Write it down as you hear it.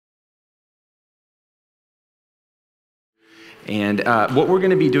And what we're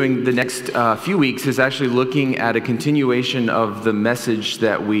going to be doing the next few weeks is actually looking at a continuation of the message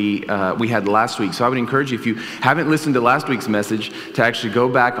that we had last week. So I would encourage you, if you haven't listened to last week's message, to actually go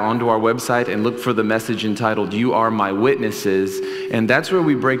back onto our website and look for the message entitled, "You Are My Witnesses." And that's where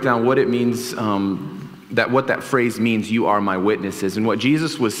we break down what it means, what that phrase means, "You are my witnesses." And what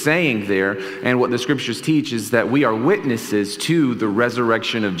Jesus was saying there, and what the scriptures teach, is that we are witnesses to the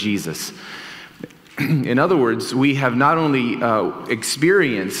resurrection of Jesus. In other words, we have not only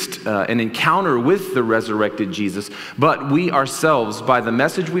experienced an encounter with the resurrected Jesus, but we ourselves, by the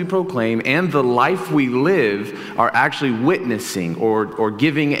message we proclaim and the life we live, are actually witnessing or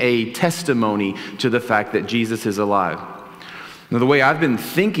giving a testimony to the fact that Jesus is alive. Now, the way I've been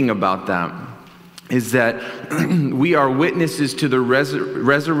thinking about that is that we are witnesses to the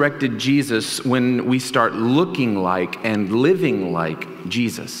resurrected Jesus when we start looking like and living like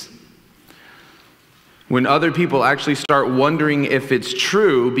Jesus. When other people actually start wondering if it's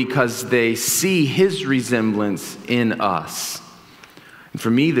true because they see his resemblance in us. And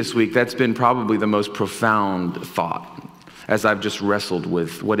for me this week, that's been probably the most profound thought as I've just wrestled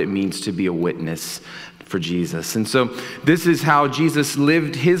with what it means to be a witness for Jesus. And so this is how Jesus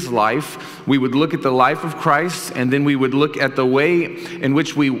lived his life. We would look at the life of Christ, and then we would look at the way in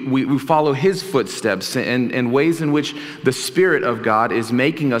which we follow his footsteps and ways in which the Spirit of God is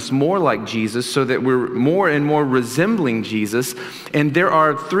making us more like Jesus so that we're more and more resembling Jesus. And there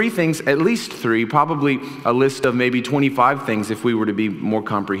are three things, at least three, probably a list of maybe 25 things if we were to be more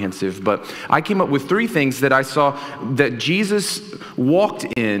comprehensive. But I came up with three things that I saw that Jesus walked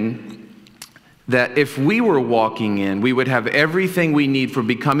in, that if we were walking in, we would have everything we need for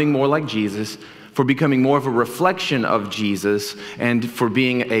becoming more like Jesus, for becoming more of a reflection of Jesus, and for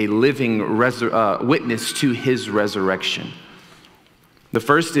being a living witness to his resurrection. The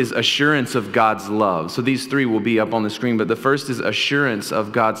first is assurance of God's love. So these three will be up on the screen, but the first is assurance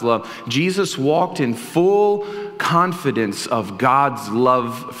of God's love. Jesus walked in full confidence of God's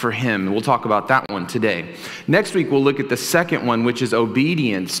love for him. We'll talk about that one today. Next week, we'll look at the second one, which is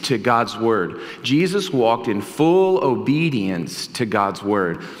obedience to God's word. Jesus walked in full obedience to God's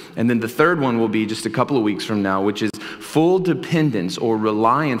word. And then the third one will be just a couple of weeks from now, which is full dependence or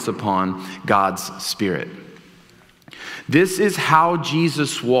reliance upon God's Spirit. This is how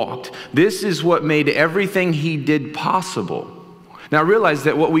Jesus walked. This is what made everything he did possible. Now realize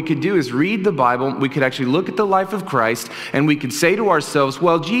that what we could do is read the Bible, we could actually look at the life of Christ, and we could say to ourselves,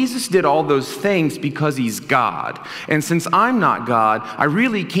 well, Jesus did all those things because he's God. And since I'm not God, I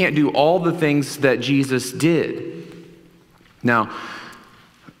really can't do all the things that Jesus did. Now,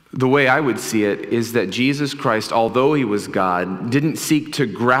 the way I would see it is that Jesus Christ, although he was God, didn't seek to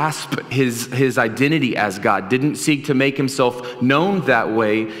grasp his identity as God, didn't seek to make himself known that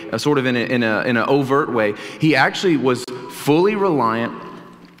way, sort of in an overt way. He actually was fully reliant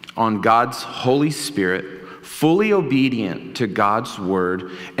on God's Holy Spirit, fully obedient to God's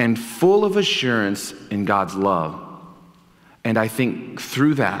word, and full of assurance in God's love. And I think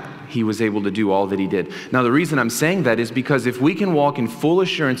through that, he was able to do all that he did. Now, the reason I'm saying that is because if we can walk in full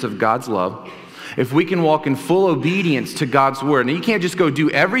assurance of God's love, if we can walk in full obedience to God's word, and you can't just go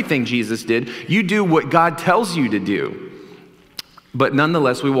do everything Jesus did, you do what God tells you to do. But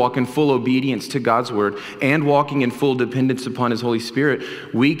nonetheless, we walk in full obedience to God's word and walking in full dependence upon his Holy Spirit,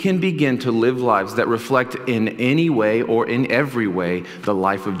 we can begin to live lives that reflect in any way or in every way the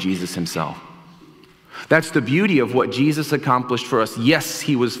life of Jesus himself. That's the beauty of what Jesus accomplished for us. Yes,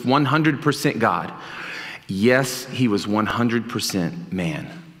 he was 100% God. Yes, he was 100% man,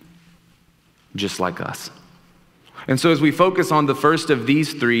 just like us. And so as we focus on the first of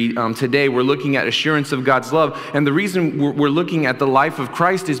these three, today we're looking at assurance of God's love. And the reason we're looking at the life of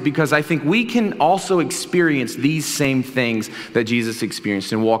Christ is because I think we can also experience these same things that Jesus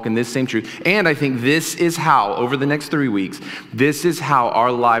experienced and walk in this same truth. And I think this is how, over the next 3 weeks, this is how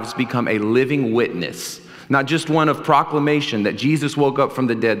our lives become a living witness. Not just one of proclamation that Jesus woke up from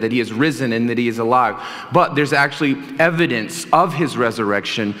the dead, that he has risen and that he is alive, but there's actually evidence of his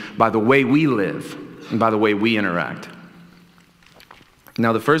resurrection by the way we live and by the way we interact.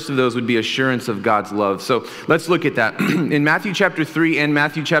 Now, the first of those would be assurance of God's love. So let's look at that. In Matthew chapter 3 and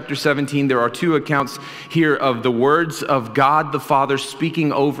Matthew chapter 17, there are two accounts here of the words of God the Father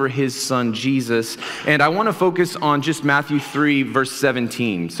speaking over his son Jesus. And I want to focus on just Matthew 3, verse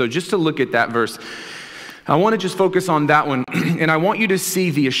 17. So just to look at that verse, I want to just focus on that one, and I want you to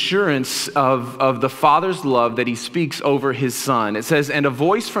see the assurance of the Father's love that he speaks over his Son. It says, "And a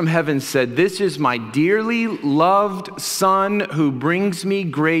voice from heaven said, 'This is my dearly loved Son who brings me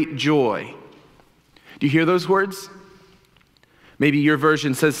great joy.'" Do you hear those words? Maybe your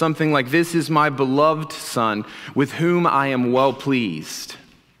version says something like, "This is my beloved Son, with whom I am well pleased."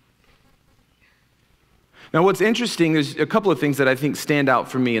 Now, what's interesting, there's a couple of things that I think stand out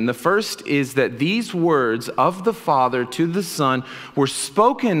for me. And the first is that these words of the Father to the Son were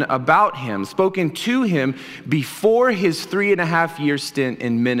spoken about him, spoken to him before his 3.5-year stint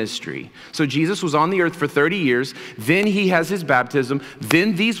in ministry. So Jesus was on the earth for 30 years. Then he has his baptism.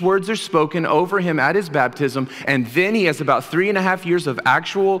 Then these words are spoken over him at his baptism. And then he has about 3.5 years of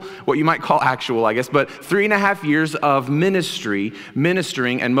actual, what you might call actual, I guess, but 3.5 years of ministering.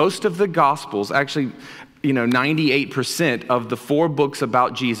 And most of the Gospels, actually, 98% of the 4 books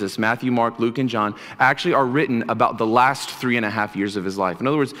about Jesus, Matthew, Mark, Luke, and John, actually are written about the last 3.5 years of his life. In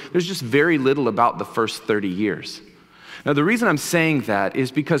other words, there's just very little about the first 30 years. Now, the reason I'm saying that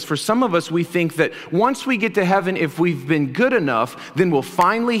is because for some of us, we think that once we get to heaven, if we've been good enough, then we'll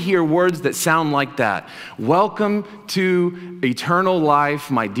finally hear words that sound like that. "Welcome to eternal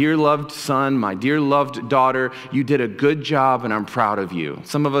life, my dear loved son, my dear loved daughter. You did a good job and I'm proud of you."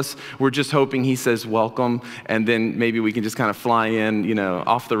 Some of us, we're just hoping he says welcome, and then maybe we can just kind of fly in,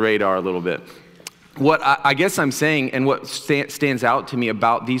 off the radar a little bit. What I guess I'm saying, and what stands out to me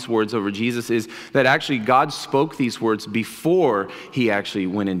about these words over Jesus, is that actually God spoke these words before he actually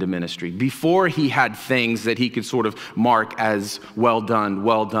went into ministry, before he had things that he could sort of mark as well done,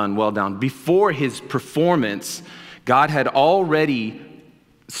 well done, well done. Before his performance, God had already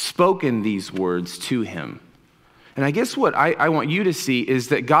spoken these words to him. And I guess what I want you to see is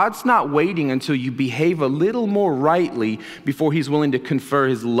that God's not waiting until you behave a little more rightly before he's willing to confer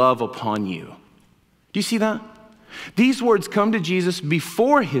his love upon you. Do you see that? These words come to Jesus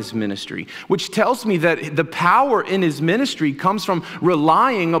before his ministry, which tells me that the power in his ministry comes from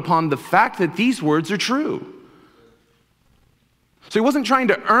relying upon the fact that these words are true. So he wasn't trying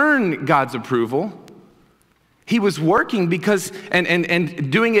to earn God's approval. He was working because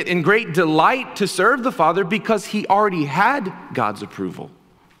and doing it in great delight to serve the Father because he already had God's approval.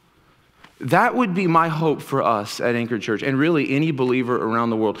 That would be my hope for us at Anchor Church, and really any believer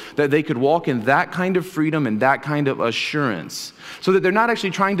around the world, that they could walk in that kind of freedom and that kind of assurance, so that they're not actually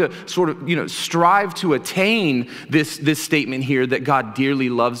trying to sort of, strive to attain this statement here that God dearly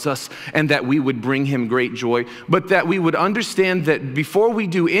loves us and that we would bring him great joy, but that we would understand that before we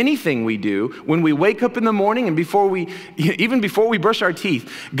do anything we do, when we wake up in the morning and even before we brush our teeth,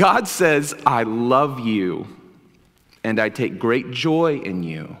 God says, "I love you and I take great joy in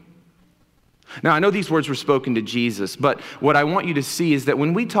you." Now, I know these words were spoken to Jesus, but what I want you to see is that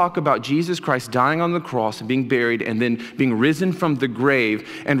when we talk about Jesus Christ dying on the cross and being buried and then being risen from the grave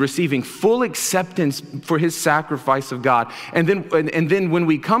and receiving full acceptance for his sacrifice of God, and then when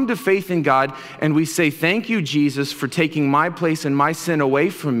we come to faith in God and we say, "Thank you, Jesus, for taking my place and my sin away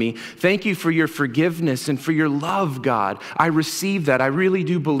from me. Thank you for your forgiveness and for your love, God. I receive that. I really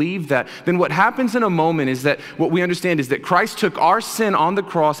do believe that." Then what happens in a moment is that what we understand is that Christ took our sin on the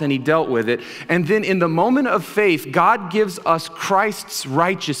cross and he dealt with it. And then in the moment of faith, God gives us Christ's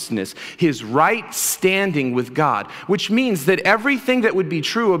righteousness, his right standing with God, which means that everything that would be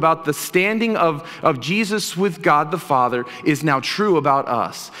true about the standing of Jesus with God the Father is now true about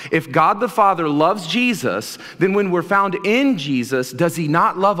us. If God the Father loves Jesus, then when we're found in Jesus, does he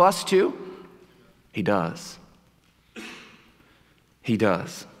not love us too? He does. He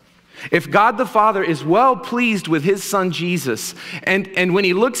does. If God the Father is well pleased with his son Jesus, and when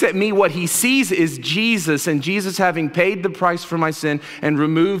he looks at me, what he sees is Jesus, and Jesus having paid the price for my sin and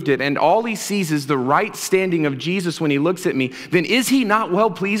removed it, and all he sees is the right standing of Jesus when he looks at me, then is he not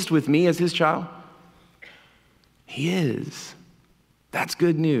well pleased with me as his child? He is. That's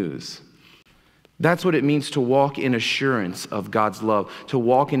good news. That's what it means to walk in assurance of God's love, to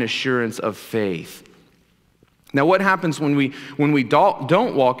walk in assurance of faith. Now, what happens when we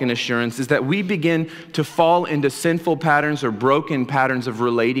don't walk in assurance is that we begin to fall into sinful patterns or broken patterns of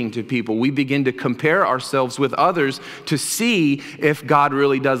relating to people. We begin to compare ourselves with others to see if God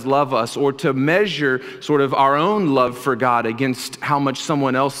really does love us, or to measure sort of our own love for God against how much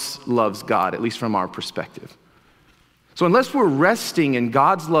someone else loves God, at least from our perspective. So unless we're resting in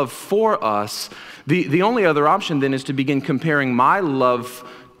God's love for us, the only other option then is to begin comparing my love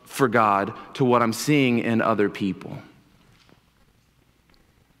for God to what I'm seeing in other people.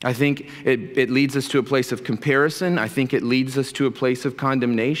 I think it leads us to a place of comparison. I think it leads us to a place of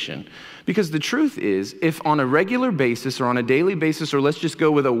condemnation. Because the truth is, if on a regular basis or on a daily basis, or let's just go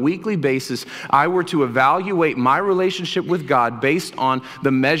with a weekly basis, I were to evaluate my relationship with God based on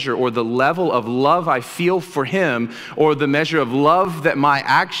the measure or the level of love I feel for him, or the measure of love that my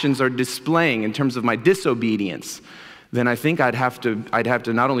actions are displaying in terms of my disobedience, then I think I'd have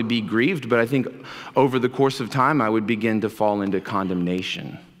to not only be grieved, but I think over the course of time I would begin to fall into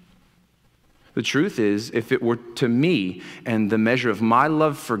condemnation. The truth is, if it were to me and the measure of my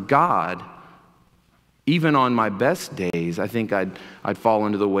love for God, even on my best days, I think I'd fall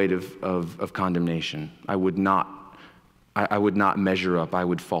under the weight of condemnation. I would not measure up. I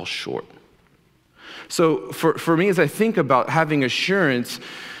would fall short. So for me, as I think about having assurance,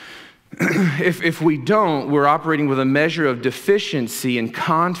 if we don't, we're operating with a measure of deficiency and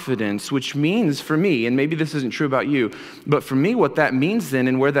confidence, which means for me, and maybe this isn't true about you, but for me, what that means then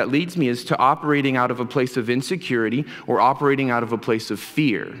and where that leads me is to operating out of a place of insecurity or operating out of a place of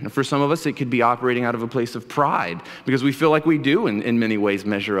fear. And for some of us, it could be operating out of a place of pride because we feel like we do in many ways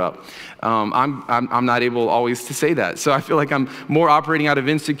measure up. I'm not able always to say that. So I feel like I'm more operating out of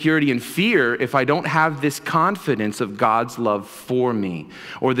insecurity and fear if I don't have this confidence of God's love for me,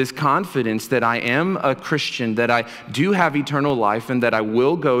 or this confidence that I am a Christian, that I do have eternal life, and that I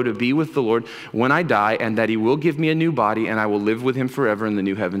will go to be with the Lord when I die, and that he will give me a new body, and I will live with him forever in the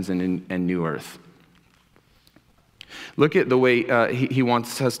new heavens and new earth. Look at the way he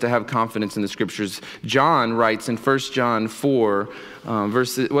wants us to have confidence in the scriptures. John writes in 1 John 4,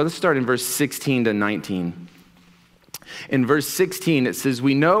 let's start in verse 16 to 19. In verse 16, it says,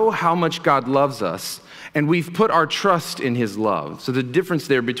 "We know how much God loves us, and we've put our trust in his love." So the difference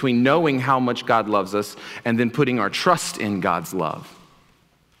there between knowing how much God loves us and then putting our trust in God's love.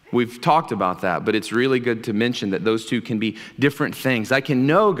 We've talked about that, but it's really good to mention that those two can be different things. I can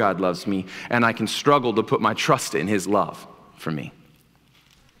know God loves me, and I can struggle to put my trust in his love for me.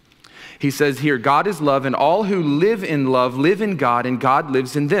 He says here, God is love, and all who live in love live in God, and God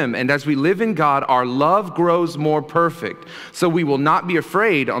lives in them. And as we live in God, our love grows more perfect. So we will not be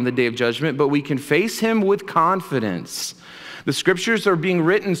afraid on the day of judgment, but we can face him with confidence. The scriptures are being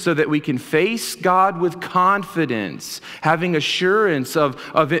written so that we can face God with confidence, having assurance of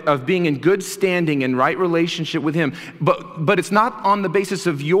being in good standing and right relationship with him. But it's not on the basis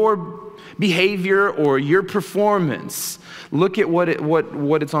of your behavior or your performance. Look at what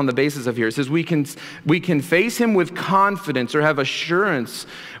it's on the basis of here. It says we can face him with confidence or have assurance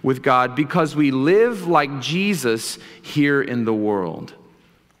with God because we live like Jesus here in the world.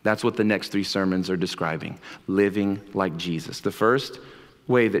 That's what the next three sermons are describing, living like Jesus. The first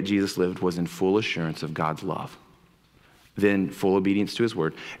way that Jesus lived was in full assurance of God's love, then full obedience to his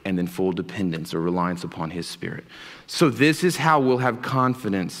word, and then full dependence or reliance upon his Spirit. So this is how we'll have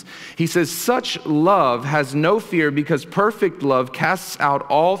confidence. He says, such love has no fear because perfect love casts out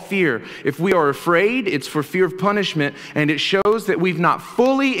all fear. If we are afraid, it's for fear of punishment, and it shows that we've not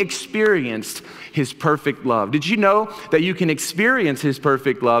fully experienced his perfect love. Did you know that you can experience his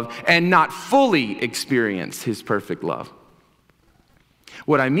perfect love and not fully experience his perfect love?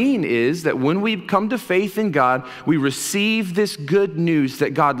 What I mean is that when we come to faith in God, we receive this good news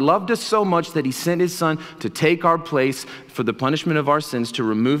that God loved us so much that he sent his son to take our place for the punishment of our sins, to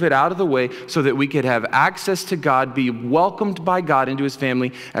remove it out of the way so that we could have access to God, be welcomed by God into his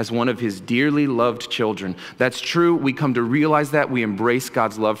family as one of his dearly loved children. That's true. We come to realize that. We embrace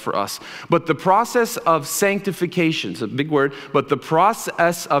God's love for us. But the process of sanctification, it's a big word, but the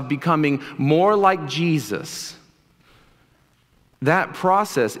process of becoming more like Jesus, that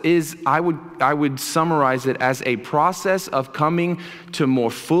process is, I would summarize it as a process of coming to more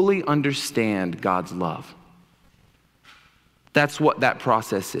fully understand God's love. That's what that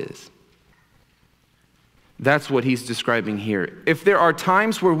process is. That's what he's describing here. If there are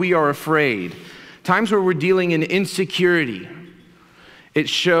times where we are afraid, times where we're dealing in insecurity, it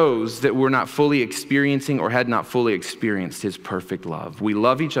shows that we're not fully experiencing or had not fully experienced his perfect love. We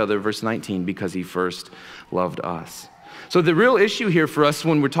love each other, verse 19, because he first loved us. So the real issue here for us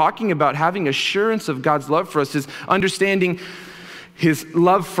when we're talking about having assurance of God's love for us is understanding his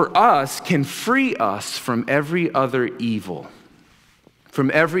love for us can free us from every other evil, from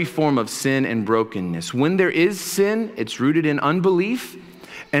every form of sin and brokenness. When there is sin, it's rooted in unbelief.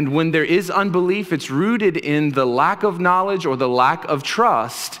 And when there is unbelief, it's rooted in the lack of knowledge or the lack of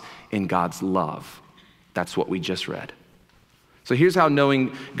trust in God's love. That's what we just read. So here's how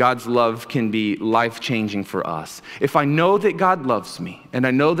knowing God's love can be life-changing for us. If I know that God loves me, and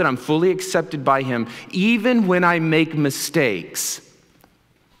I know that I'm fully accepted by him, even when I make mistakes,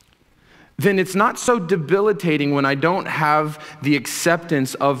 then it's not so debilitating when I don't have the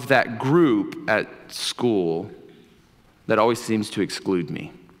acceptance of that group at school that always seems to exclude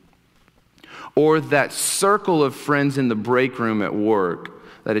me, or that circle of friends in the break room at work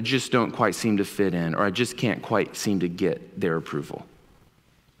that I just don't quite seem to fit in, or I just can't quite seem to get their approval.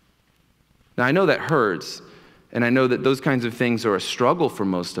 Now, I know that hurts, and I know that those kinds of things are a struggle for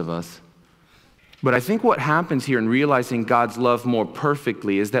most of us, But I think what happens here in realizing God's love more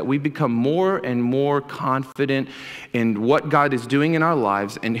perfectly is that we become more and more confident in what God is doing in our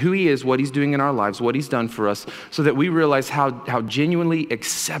lives and who he is, what he's doing in our lives, what he's done for us, so that we realize how genuinely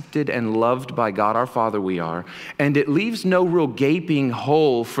accepted and loved by God our Father we are. And it leaves no real gaping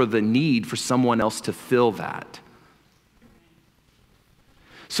hole for the need for someone else to fill that.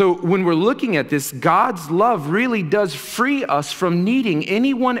 So when we're looking at this, God's love really does free us from needing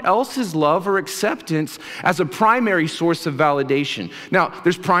anyone else's love or acceptance as a primary source of validation. Now,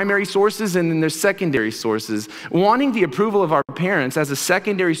 there's primary sources and then there's secondary sources. Wanting the approval of our parents as a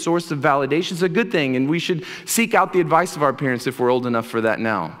secondary source of validation is a good thing, and we should seek out the advice of our parents if we're old enough for that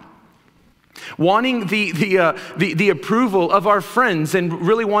now. Wanting the approval of our friends and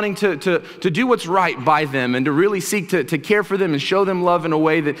really wanting to do what's right by them and to really seek to care for them and show them love in a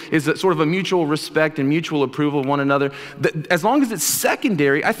way that is a sort of a mutual respect and mutual approval of one another. As long as it's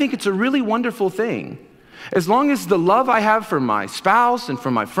secondary, I think it's a really wonderful thing. As long as the love I have for my spouse and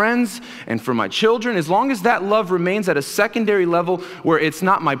for my friends and for my children, as long as that love remains at a secondary level where it's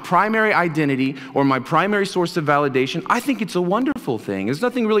not my primary identity or my primary source of validation, I think it's a wonderful thing. There's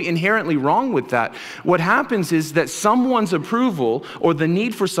nothing really inherently wrong with that. What happens is that someone's approval or the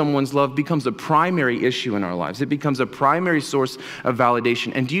need for someone's love becomes a primary issue in our lives. It becomes a primary source of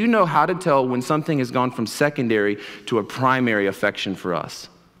validation. And do you know how to tell when something has gone from secondary to a primary affection for us?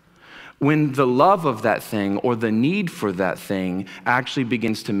 When the love of that thing or the need for that thing actually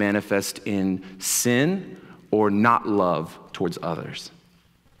begins to manifest in sin or not love towards others.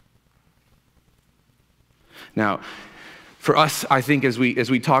 Now, for us, I think as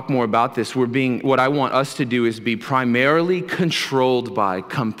we talk more about this, what I want us to do is be primarily controlled by,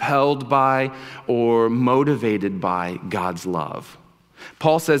 compelled by, or motivated by God's love.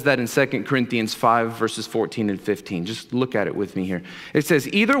 Paul says that in 2 Corinthians 5, verses 14 and 15. Just look at it with me here. It says,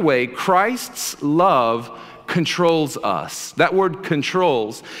 either way, Christ's love controls us. That word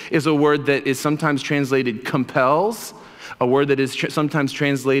controls is a word that is sometimes translated compels, a word that is sometimes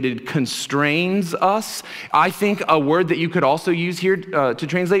translated constrains us. I think a word that you could also use here to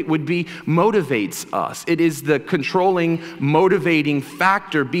translate would be motivates us. It is the controlling, motivating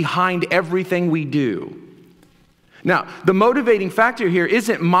factor behind everything we do. Now, the motivating factor here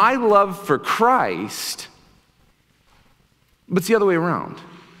isn't my love for Christ, but it's the other way around.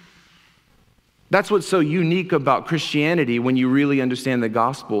 That's what's so unique about Christianity when you really understand the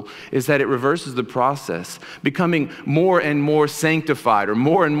gospel, is that it reverses the process. Becoming more and more sanctified or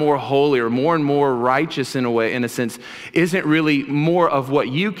more holy or more righteous in a sense, isn't really more of what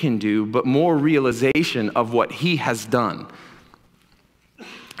you can do, but more realization of what he has done.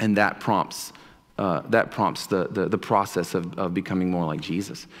 And that prompts the process of becoming more like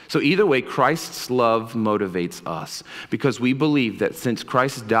Jesus. So either way, Christ's love motivates us because we believe that since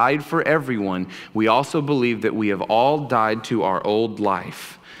Christ died for everyone, we also believe that we have all died to our old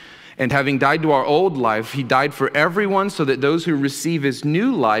life. And having died to our old life, he died for everyone so that those who receive his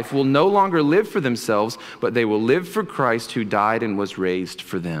new life will no longer live for themselves, but they will live for Christ who died and was raised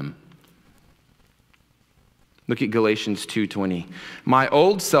for them. Look at Galatians 2:20. My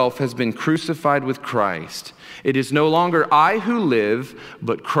old self has been crucified with Christ. It is no longer I who live,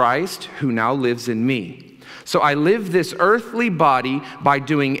 but Christ who now lives in me. So I live this earthly body by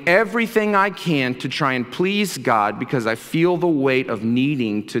doing everything I can to try and please God because I feel the weight of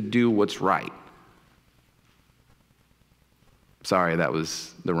needing to do what's right. Sorry, that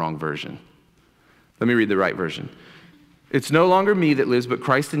was the wrong version. Let me read the right version. It's no longer me that lives, but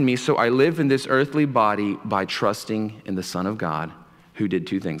Christ in me. So I live in this earthly body by trusting in the Son of God, who did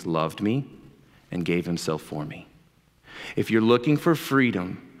two things: loved me and gave himself for me. If you're looking for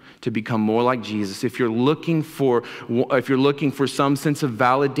freedom to become more like Jesus, if you're looking for some sense of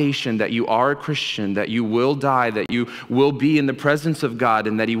validation that you are a Christian, that you will die, that you will be in the presence of God,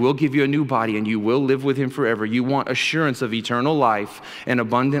 and that he will give you a new body and you will live with him forever, you want assurance of eternal life and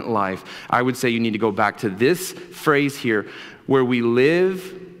abundant life, I would say you need to go back to this phrase here, where we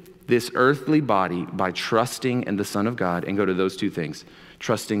live this earthly body by trusting in the Son of God, and go to those two things.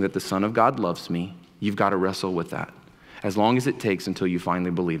 Trusting that the Son of God loves me. You've got to wrestle with that. As long as it takes until you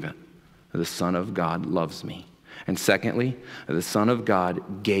finally believe it. The Son of God loves me. And secondly, the Son of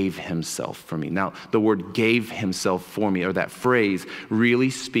God gave himself for me. Now, the word gave himself for me, or that phrase,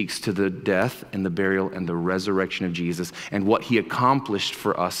 really speaks to the death and the burial and the resurrection of Jesus and what he accomplished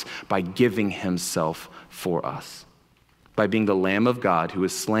for us by giving himself for us. By being the Lamb of God who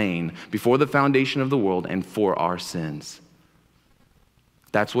was slain before the foundation of the world and for our sins.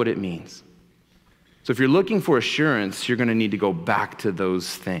 That's what it means. So if you're looking for assurance, you're going to need to go back to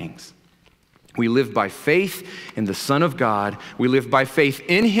those things. We live by faith in the Son of God. We live by faith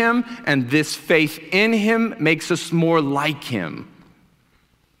in him, and this faith in him makes us more like him.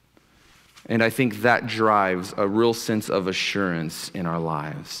 And I think that drives a real sense of assurance in our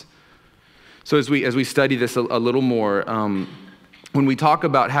lives. So as we study this a little more, when we talk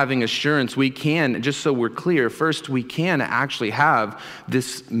about having assurance, we can, just so we're clear, first we can actually have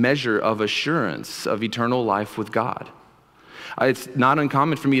this measure of assurance of eternal life with God. It's not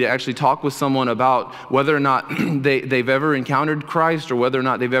uncommon for me to actually talk with someone about whether or not they've ever encountered Christ, or whether or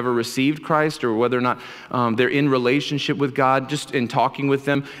not they've ever received Christ, or whether or not they're in relationship with God, just in talking with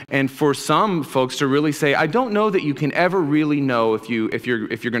them. And for some folks to really say, I don't know that you can ever really know if you're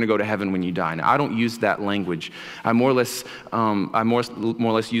going to go to heaven when you die. Now, I don't use that language. I more or less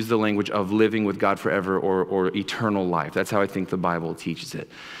use the language of living with God forever, or eternal life. That's how I think the Bible teaches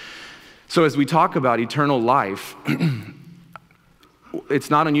it. So as we talk about eternal life, it's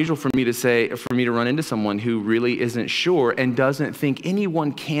not unusual for me to run into someone who really isn't sure and doesn't think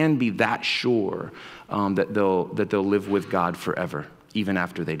anyone can be that sure that they'll live with God forever, even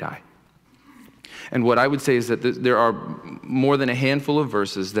after they die. And what I would say is that there are more than a handful of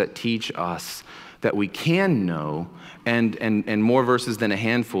verses that teach us that we can know, and more verses than a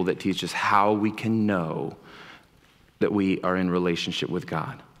handful that teach us how we can know that we are in relationship with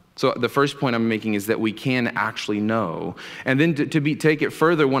God. So the first point I'm making is that we can actually know. And then to take it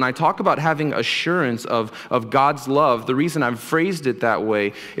further, when I talk about having assurance of God's love, the reason I've phrased it that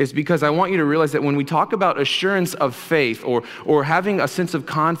way is because I want you to realize that when we talk about assurance of faith, or having a sense of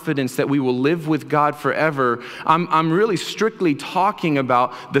confidence that we will live with God forever, I'm really strictly talking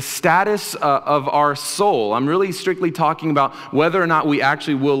about the status of our soul. I'm really strictly talking about whether or not we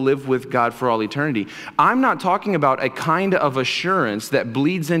actually will live with God for all eternity. I'm not talking about a kind of assurance that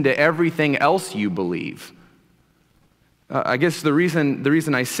bleeds into everything else you believe. I guess the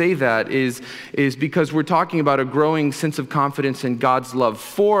reason I say that is because we're talking about a growing sense of confidence in God's love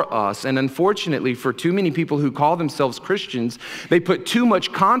for us. And unfortunately, for too many people who call themselves Christians, they put too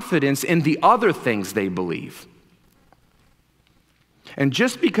much confidence in the other things they believe. And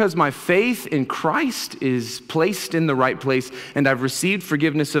just because my faith in Christ is placed in the right place and I've received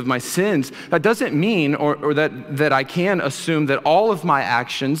forgiveness of my sins, that doesn't mean or that I can assume that all of my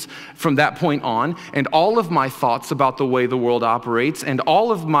actions from that point on, and all of my thoughts about the way the world operates, and all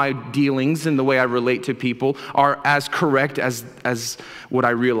of my dealings and the way I relate to people are as correct as what I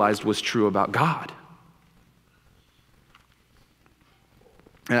realized was true about God.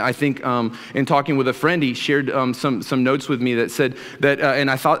 I think in talking with a friend, he shared some notes with me that said that,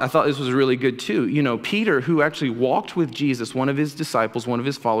 and I thought this was really good too. You know, Peter, who actually walked with Jesus, one of his disciples, one of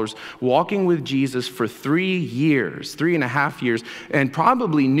his followers, walking with Jesus for 3.5 years, and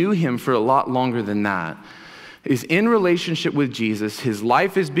probably knew him for a lot longer than that, is in relationship with Jesus. His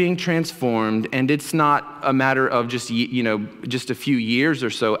life is being transformed, and it's not a matter of just a few years or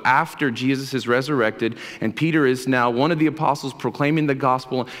so after Jesus is resurrected, and Peter is now one of the apostles proclaiming the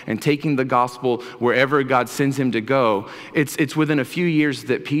gospel and taking the gospel wherever God sends him to go. It's within a few years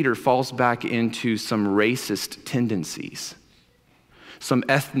that Peter falls back into some racist tendencies, some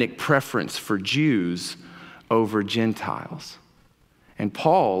ethnic preference for Jews over Gentiles. And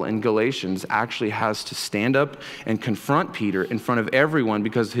Paul in Galatians actually has to stand up and confront Peter in front of everyone,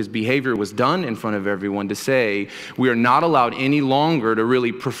 because his behavior was done in front of everyone, to say we are not allowed any longer to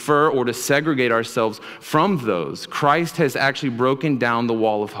really prefer or to segregate ourselves from those. Christ has actually broken down the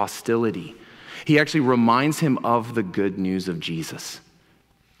wall of hostility. He actually reminds him of the good news of Jesus.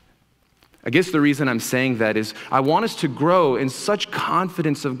 I guess the reason I'm saying that is I want us to grow in such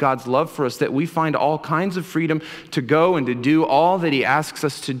confidence of God's love for us that we find all kinds of freedom to go and to do all that he asks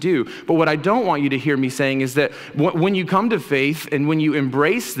us to do. But what I don't want you to hear me saying is that when you come to faith and when you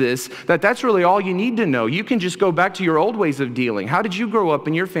embrace this, that's really all you need to know. You can just go back to your old ways of dealing. How did you grow up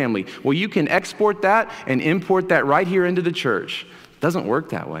in your family? Well, you can export that and import that right here into the church. It doesn't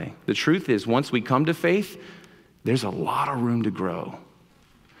work that way. The truth is, once we come to faith, there's a lot of room to grow.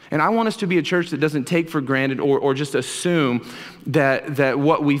 And I want us to be a church that doesn't take for granted or just assume that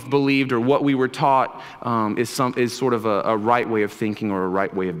what we've believed or what we were taught is sort of a right way of thinking or a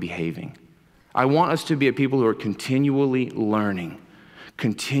right way of behaving. I want us to be a people who are continually learning,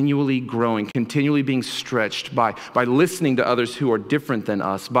 continually growing, continually being stretched by listening to others who are different than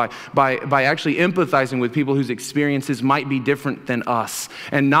us, by actually empathizing with people whose experiences might be different than us,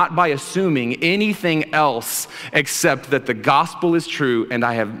 and not by assuming anything else except that the gospel is true and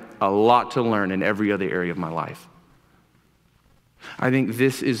I have a lot to learn in every other area of my life. I think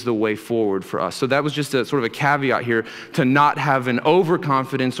this is the way forward for us. So that was just a sort of a caveat here to not have an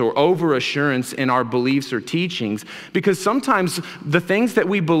overconfidence or overassurance in our beliefs or teachings, because sometimes the things that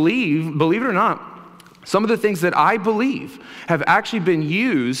we believe it or not, some of the things that I believe have actually been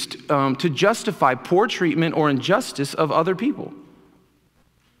used to justify poor treatment or injustice of other people.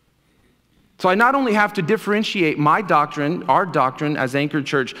 So I not only have to differentiate my doctrine, our doctrine as Anchored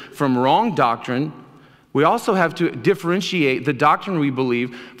Church, from wrong doctrine, we also have to differentiate the doctrine we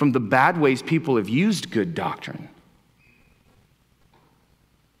believe from the bad ways people have used good doctrine.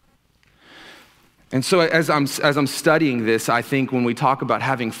 And so as I'm studying this, I think when we talk about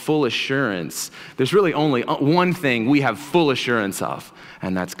having full assurance, there's really only one thing we have full assurance of,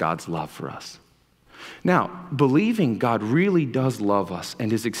 and that's God's love for us. Now, believing God really does love us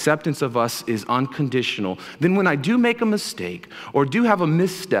and his acceptance of us is unconditional, then when I do make a mistake or do have a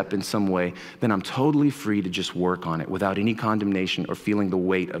misstep in some way, then I'm totally free to just work on it without any condemnation or feeling the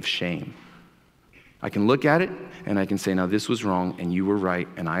weight of shame. I can look at it and I can say, now this was wrong and you were right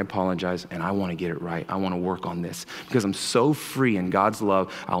and I apologize and I want to get it right. I want to work on this because I'm so free in God's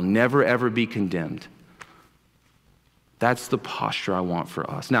love, I'll never ever be condemned. That's the posture I want for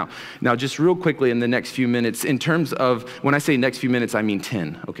us. Now, just real quickly in the next few minutes, in terms of, when I say next few minutes, I mean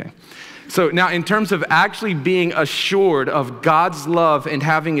 10, okay? So now in terms of actually being assured of God's love and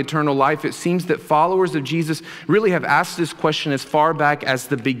having eternal life, it seems that followers of Jesus really have asked this question as far back as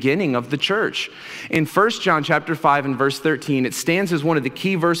the beginning of the church. In 1 John chapter 5 and verse 13, it stands as one of the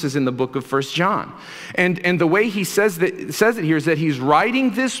key verses in the book of 1 John. And the way he says it here is that he's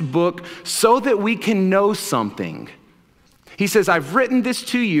writing this book so that we can know something. He says, I've written this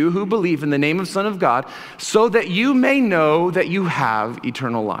to you who believe in the name of the Son of God so that you may know that you have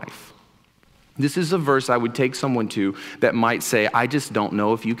eternal life. This is a verse I would take someone to that might say, I just don't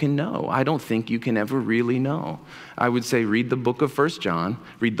know if you can know. I don't think you can ever really know. I would say, read the book of 1 John,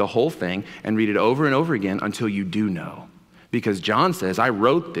 read the whole thing, and read it over and over again until you do know. Because John says, I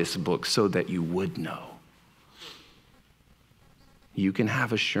wrote this book so that you would know. You can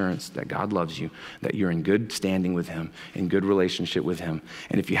have assurance that God loves you, that you're in good standing with him, in good relationship with him.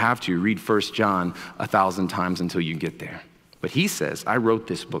 And if you have to, read 1 John 1,000 times until you get there. But he says, I wrote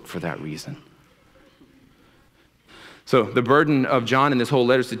this book for that reason. So the burden of John in this whole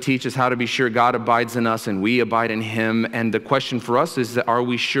letter is to teach us how to be sure God abides in us and we abide in him. And the question for us is that are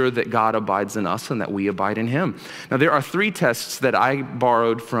we sure that God abides in us and that we abide in him? Now there are 3 tests that I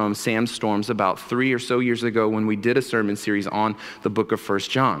borrowed from Sam Storms about 3 or so years ago when we did a sermon series on the book of 1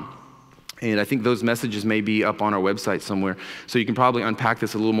 John. And I think those messages may be up on our website somewhere. So you can probably unpack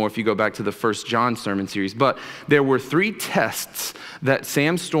this a little more if you go back to the 1 John sermon series. But there were 3 tests that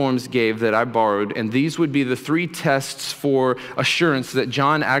Sam Storms gave that I borrowed. And these would be the 3 tests for assurance that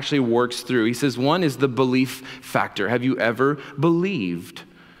John actually works through. He says, one is the belief factor. Have you ever believed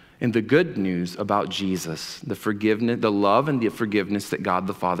in the good news about Jesus, the forgiveness, the love and the forgiveness that God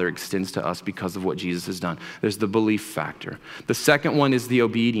the Father extends to us because of what Jesus has done? There's the belief factor. The second one is the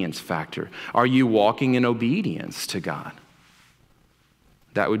obedience factor. Are you walking in obedience to God?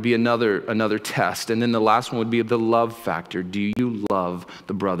 That would be another test. And then the last one would be the love factor. Do you love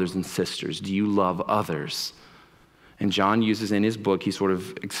the brothers and sisters? Do you love others? And John uses in his book, he sort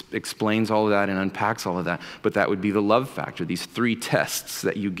of explains all of that and unpacks all of that. But that would be the love factor, these 3 tests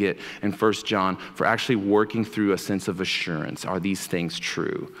that you get in 1 John for actually working through a sense of assurance. Are these things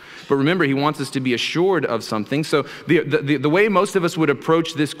true? But remember, he wants us to be assured of something. So the way most of us would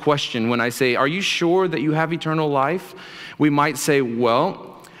approach this question when I say, are you sure that you have eternal life? We might say,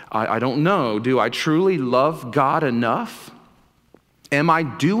 well, I don't know. Do I truly love God enough? Am I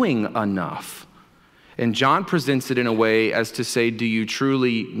doing enough? And John presents it in a way as to say, do you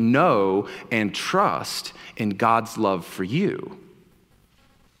truly know and trust in God's love for you?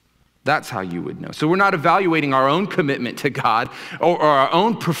 That's how you would know. So we're not evaluating our own commitment to God or our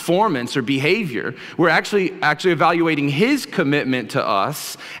own performance or behavior. We're actually evaluating his commitment to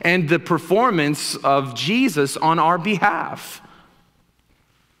us and the performance of Jesus on our behalf.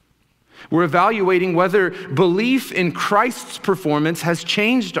 We're evaluating whether belief in Christ's performance has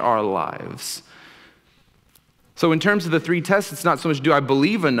changed our lives. So in terms of the 3 tests, it's not so much do I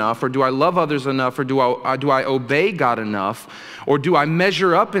believe enough or do I love others enough or do I obey God enough or do I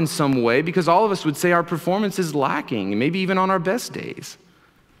measure up in some way, because all of us would say our performance is lacking, maybe even on our best days.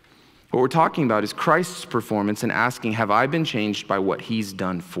 What we're talking about is Christ's performance and asking, have I been changed by what he's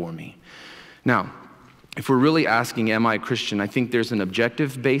done for me? Now, if we're really asking, am I a Christian, I think there's an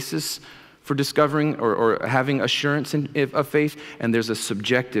objective basis for discovering or having assurance of faith, and there's a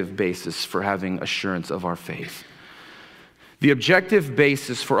subjective basis for having assurance of our faith. The objective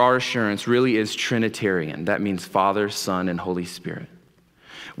basis for our assurance really is Trinitarian. That means Father, Son, and Holy Spirit.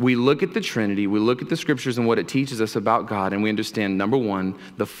 We look at the Trinity, we look at the scriptures and what it teaches us about God, and we understand, number one,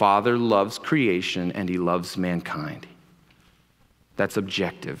 the Father loves creation and he loves mankind. That's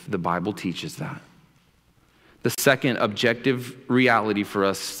objective. The Bible teaches that. The second objective reality for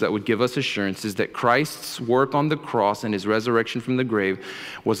us that would give us assurance is that Christ's work on the cross and his resurrection from the grave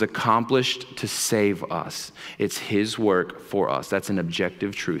was accomplished to save us. It's his work for us. That's an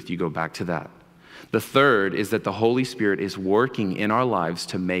objective truth. You go back to that. The third is that the Holy Spirit is working in our lives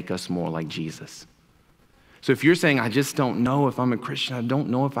to make us more like Jesus. So if you're saying, I just don't know if I'm a Christian, I don't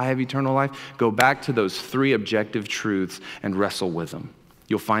know if I have eternal life, go back to those three objective truths and wrestle with them.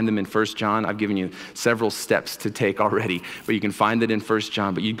 You'll find them in 1 John. I've given you several steps to take already, but you can find it in 1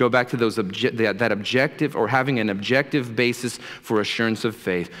 John. But you go back to those that objective, or having an objective basis for assurance of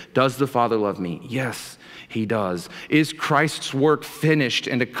faith. Does the Father love me? Yes, he does. Is Christ's work finished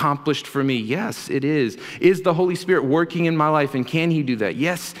and accomplished for me? Yes, it is. Is the Holy Spirit working in my life, and can he do that?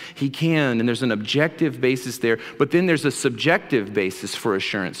 Yes, he can. And there's an objective basis there, but then there's a subjective basis for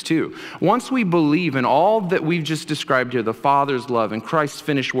assurance too. Once we believe in all that we've just described here, the Father's love and Christ's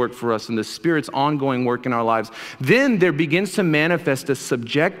finished work for us and the Spirit's ongoing work in our lives, then there begins to manifest a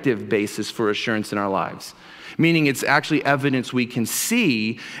subjective basis for assurance in our lives. Meaning it's actually evidence we can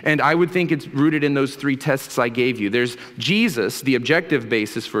see, and I would think it's rooted in those three tests I gave you. There's Jesus, the objective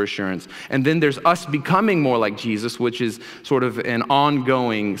basis for assurance, and then there's us becoming more like Jesus, which is sort of an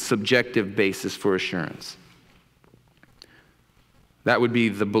ongoing subjective basis for assurance. That would be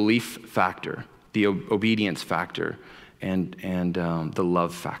the belief factor, the obedience factor, and the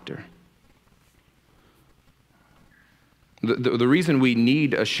love factor. The reason we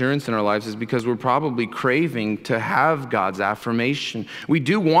need assurance in our lives is because we're probably craving to have God's affirmation. We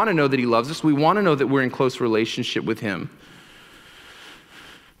do want to know that he loves us. We want to know that we're in close relationship with him.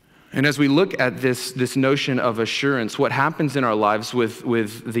 And as we look at this notion of assurance, what happens in our lives with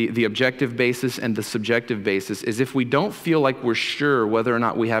the objective basis and the subjective basis is if we don't feel like we're sure whether or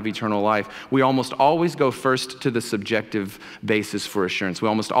not we have eternal life, we almost always go first to the subjective basis for assurance. We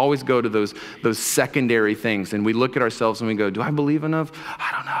almost always go to those secondary things, and we look at ourselves and we go, do I believe enough?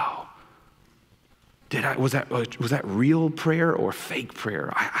 I don't know. Was that real prayer or fake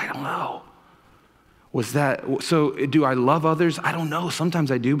prayer? I don't know. So do I love others? I don't know.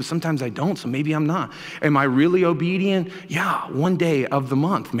 Sometimes I do, but sometimes I don't, so maybe I'm not. Am I really obedient? Yeah, one day of the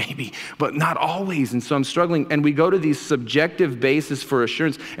month maybe, but not always. And so I'm struggling. And we go to these subjective bases for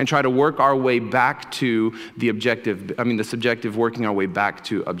assurance and try to work our way back to the subjective working our way back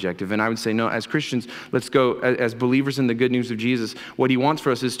to objective. And I would say, no, as Christians, let's go, as believers in the good news of Jesus, what he wants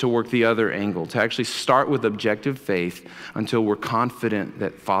for us is to work the other angle, to actually start with objective faith until we're confident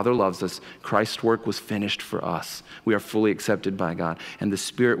that Father loves us, Christ's work was finished for us. We are fully accepted by God, and the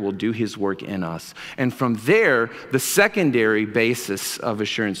Spirit will do his work in us. And from there, the secondary basis of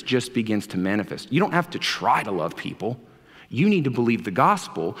assurance just begins to manifest. You don't have to try to love people. You need to believe the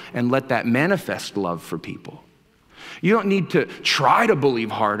gospel and let that manifest love for people. You don't need to try to believe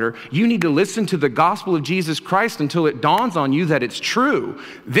harder. You need to listen to the gospel of Jesus Christ until it dawns on you that it's true.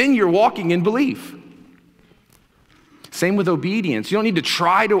 Then you're walking in belief. Same with obedience. You don't need to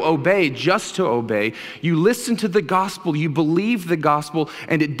try to obey just to obey. You listen to the gospel, you believe the gospel,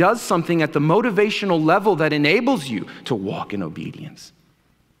 and it does something at the motivational level that enables you to walk in obedience.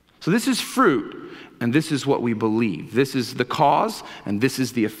 So this is fruit, and this is what we believe. This is the cause, and this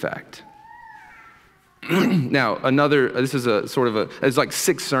is the effect. Now, there's like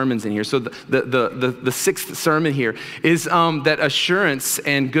 6 sermons in here. So the sixth sermon here is that assurance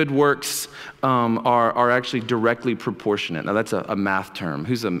and good works are actually directly proportionate. Now, that's a math term.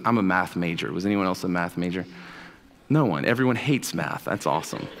 I'm a math major. Was anyone else a math major? No one. Everyone hates math. That's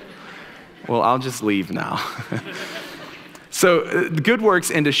awesome. Well, I'll just leave now. So good works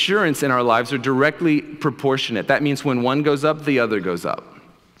and assurance in our lives are directly proportionate. That means when one goes up, the other goes up.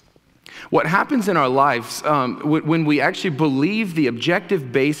 What happens in our lives when we actually believe the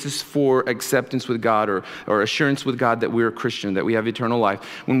objective basis for acceptance with God or assurance with God that we're a Christian, that we have eternal life,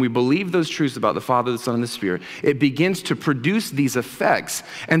 when we believe those truths about the Father, the Son, and the Spirit, it begins to produce these effects.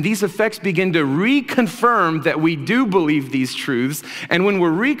 And these effects begin to reconfirm that we do believe these truths. And when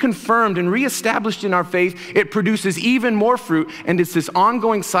we're reconfirmed and reestablished in our faith, it produces even more fruit. And it's this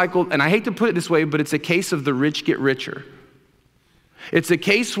ongoing cycle. And I hate to put it this way, but it's a case of the rich get richer. It's a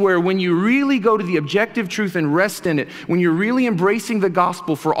case where when you really go to the objective truth and rest in it, when you're really embracing the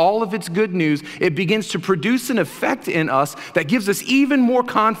gospel for all of its good news, it begins to produce an effect in us that gives us even more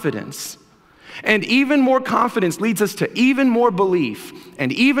confidence. And even more confidence leads us to even more belief.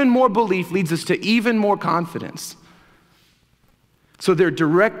 And even more belief leads us to even more confidence. So they're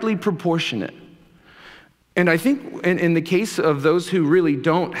directly proportionate. And I think in the case of those who really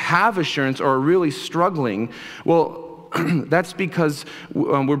don't have assurance or are really struggling, well, that's because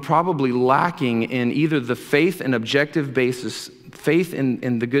we're probably lacking in either the faith and objective basis, faith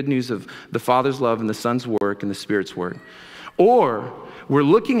in the good news of the Father's love and the Son's work and the Spirit's work, or we're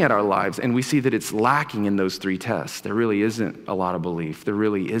looking at our lives and we see that it's lacking in those three tests. There really isn't a lot of belief. There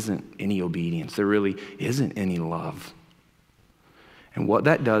really isn't any obedience. There really isn't any love. And what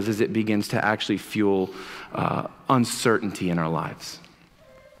that does is it begins to actually fuel uncertainty in our lives.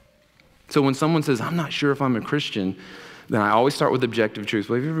 So when someone says, I'm not sure if I'm a Christian, then I always start with objective truths.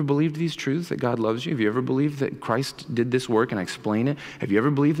 Well, have you ever believed these truths, that God loves you? Have you ever believed that Christ did this work and I explain it? Have you ever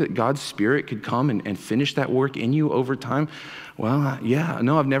believed that God's Spirit could come and finish that work in you over time? Well, yeah,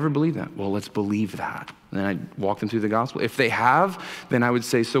 no, I've never believed that. Well, let's believe that. And then I walk them through the gospel. If they have, then I would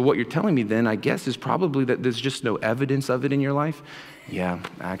say, so what you're telling me then, I guess, is probably that there's just no evidence of it in your life. Yeah,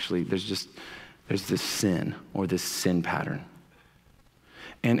 actually, there's this sin or this sin pattern.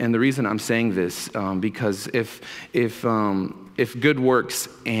 And the reason I'm saying this, because if good works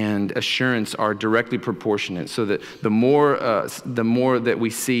and assurance are directly proportionate, so that the more that we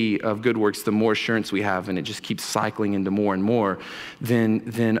see of good works, the more assurance we have, and it just keeps cycling into more and more,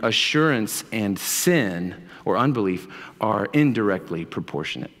 then assurance and sin or unbelief are indirectly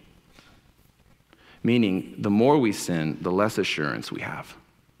proportionate. Meaning, the more we sin, the less assurance we have.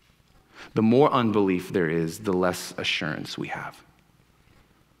 The more unbelief there is, the less assurance we have.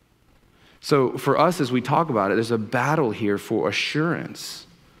 So for us, as we talk about it, there's a battle here for assurance.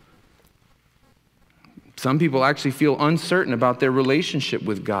 Some people actually feel uncertain about their relationship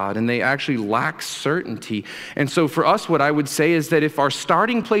with God, and they actually lack certainty. And so for us, what I would say is that if our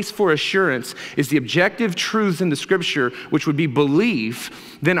starting place for assurance is the objective truths in the Scripture, which would be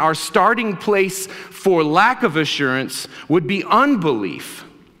belief, then our starting place for lack of assurance would be unbelief.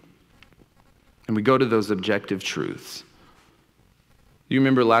 And we go to those objective truths. You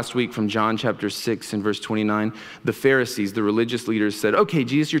remember last week from John chapter 6 and verse 29, the Pharisees, the religious leaders said, okay,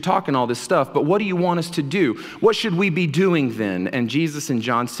 Jesus, you're talking all this stuff, but what do you want us to do? What should we be doing then? And Jesus in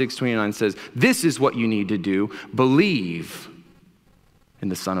John 6:29 says, this is what you need to do. Believe in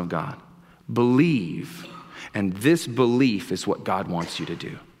the Son of God. Believe. And this belief is what God wants you to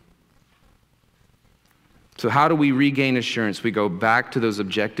do. So how do we regain assurance? We go back to those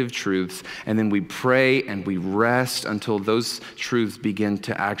objective truths, and then we pray and we rest until those truths begin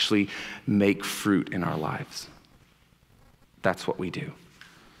to actually make fruit in our lives. That's what we do.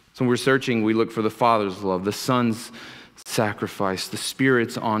 So when we're searching, we look for the Father's love, the Son's sacrifice, the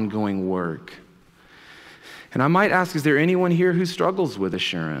Spirit's ongoing work. And I might ask, is there anyone here who struggles with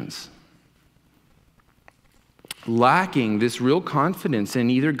assurance? Lacking this real confidence in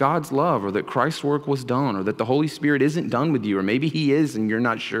either God's love or that Christ's work was done or that the Holy Spirit isn't done with you, or maybe he is and you're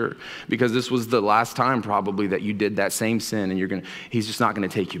not sure because this was the last time probably that you did that same sin and he's just not going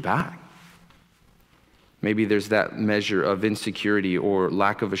to take you back. Maybe there's that measure of insecurity or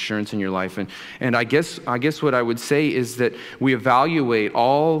lack of assurance in your life. And I guess what I would say is that we evaluate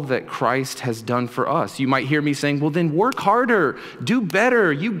all that Christ has done for us. You might hear me saying, well, then work harder, do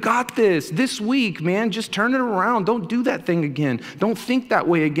better. You got this week, man. Just turn it around. Don't do that thing again. Don't think that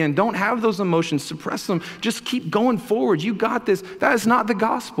way again. Don't have those emotions. Suppress them. Just keep going forward. You got this. That is not the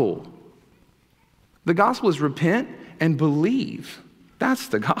gospel. The gospel is repent and believe. That's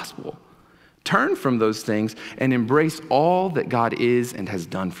the gospel. Turn from those things and embrace all that God is and has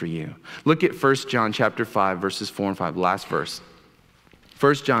done for you. Look at 1 John chapter 5, verses 4 and 5, last verse.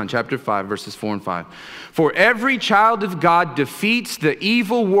 1 John chapter 5, verses 4 and 5. For every child of God defeats the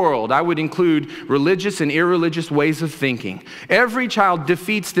evil world. I would include religious and irreligious ways of thinking. Every child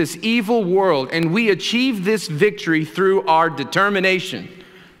defeats this evil world, and we achieve this victory through our determination.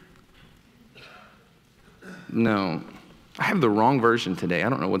 No, I have the wrong version today. I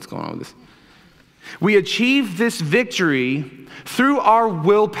don't know what's going on with this. We achieve this victory through our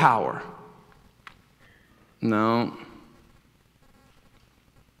willpower. No.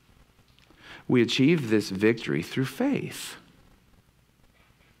 We achieve this victory through faith.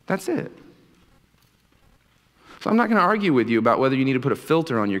 That's it. So I'm not going to argue with you about whether you need to put a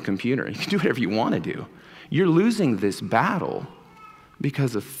filter on your computer. You can do whatever you want to do. You're losing this battle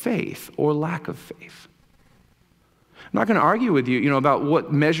because of faith or lack of faith. I'm not going to argue with you, about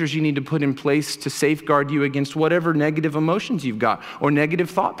what measures you need to put in place to safeguard you against whatever negative emotions you've got or negative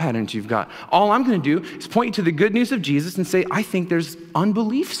thought patterns you've got. All I'm going to do is point you to the good news of Jesus and say, I think there's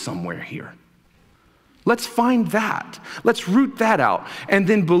unbelief somewhere here. Let's find that. Let's root that out. And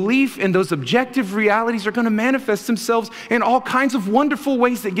then belief in those objective realities are going to manifest themselves in all kinds of wonderful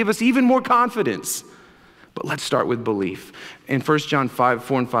ways that give us even more confidence. But let's start with belief. In 1 John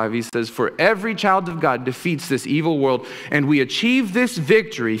 5:4-5, he says, "For every child of God defeats this evil world, and we achieve this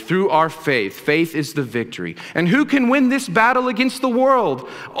victory through our faith." Faith is the victory. And who can win this battle against the world?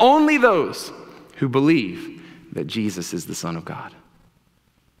 Only those who believe that Jesus is the Son of God.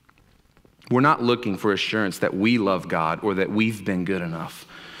 We're not looking for assurance that we love God or that we've been good enough.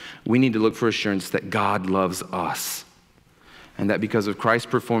 We need to look for assurance that God loves us. And that because of Christ's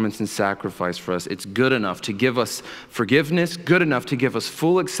performance and sacrifice for us, it's good enough to give us forgiveness, good enough to give us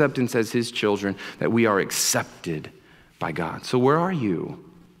full acceptance as his children, that we are accepted by God. So where are you?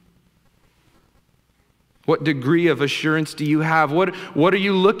 What degree of assurance do you have? What are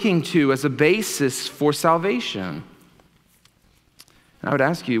you looking to as a basis for salvation? And I would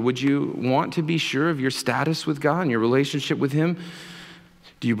ask you, would you want to be sure of your status with God and your relationship with him?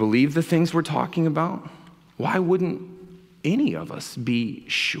 Do you believe the things we're talking about? Why wouldn't any of us be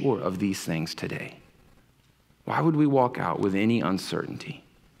sure of these things today? Why would we walk out with any uncertainty?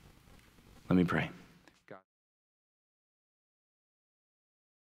 Let me pray.